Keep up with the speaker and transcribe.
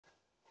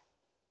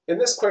In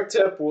this quick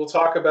tip, we'll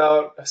talk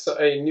about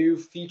a new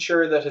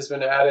feature that has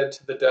been added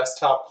to the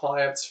desktop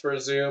clients for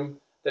Zoom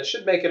that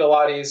should make it a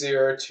lot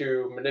easier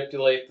to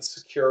manipulate the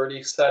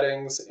security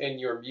settings in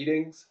your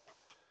meetings.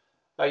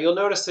 You'll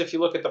notice if you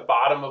look at the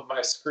bottom of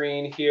my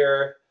screen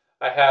here,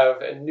 I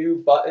have a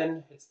new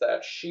button. It's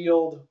that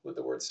shield with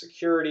the word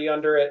security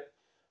under it.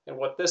 And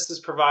what this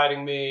is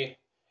providing me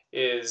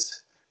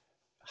is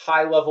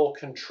high-level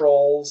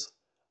controls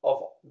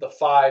of the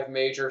 5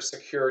 major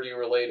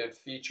security-related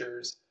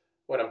features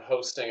when I'm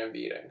hosting a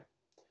meeting.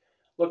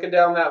 Looking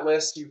down that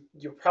list,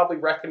 you probably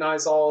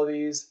recognize all of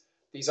these.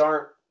 These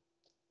aren't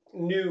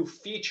new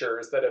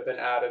features that have been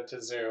added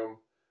to Zoom,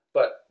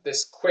 but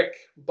this quick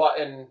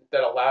button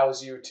that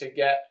allows you to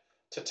get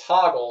to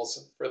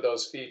toggles for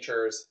those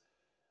features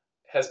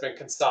has been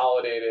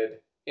consolidated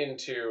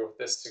into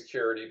this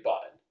security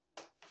button.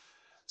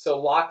 So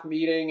lock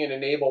meeting and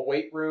enable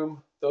wait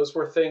room, those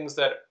were things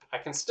that I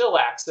can still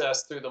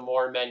access through the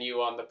More menu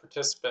on the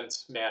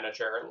Participants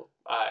Manager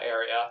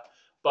area,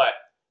 but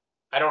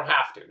I don't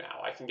have to now.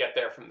 I can get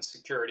there from the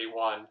security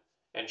one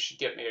and should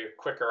give me a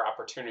quicker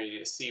opportunity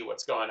to see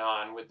what's going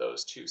on with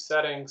those 2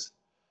 settings.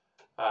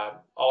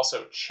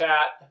 Also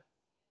chat,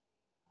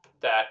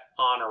 that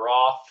on or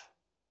off.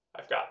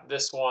 I've got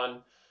this one,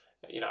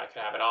 I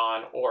can have it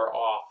on or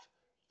off.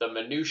 The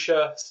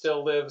minutia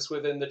still lives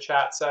within the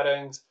chat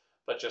settings,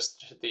 but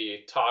just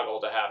the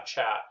toggle to have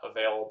chat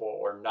available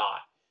or not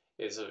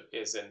is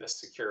in the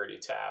security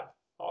tab.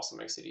 Also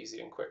makes it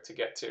easy and quick to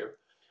get to.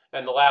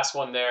 And the last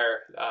one there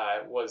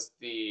was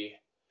the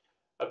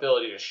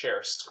ability to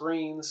share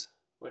screens,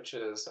 which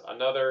is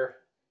another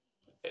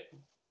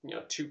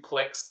 2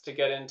 clicks to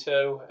get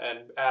into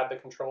and add the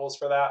controls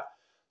for that.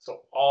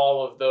 So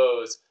all of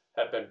those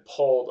have been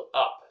pulled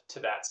up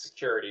to that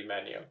security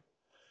menu.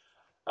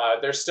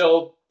 There's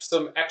still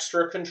some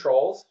extra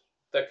controls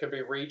that could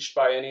be reached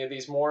by any of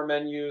these More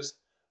menus,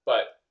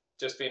 but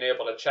just being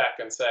able to check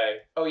and say,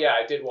 oh yeah,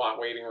 I did want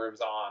waiting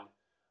rooms on,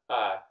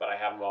 but I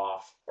have them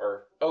off.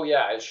 Or, oh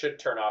yeah, I should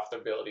turn off the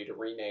ability to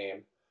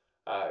rename,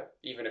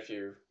 even if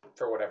you,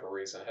 for whatever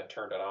reason, had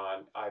turned it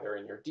on, either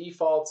in your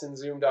defaults in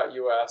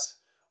Zoom.us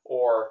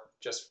or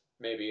just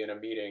maybe in a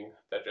meeting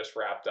that just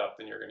wrapped up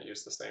and you're going to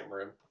use the same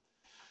room.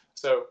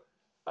 So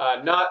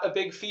not a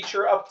big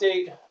feature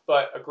update,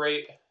 but a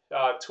great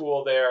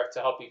tool there to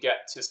help you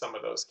get to some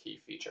of those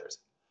key features.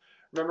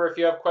 Remember, if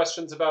you have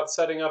questions about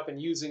setting up and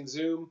using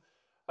Zoom,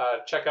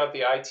 check out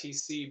the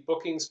ITC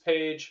bookings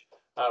page.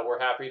 We're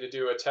happy to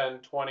do a 10,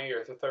 20,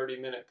 or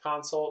 30-minute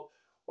consult,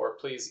 or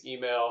please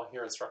email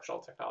your instructional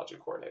technology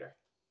coordinator.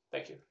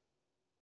 Thank you.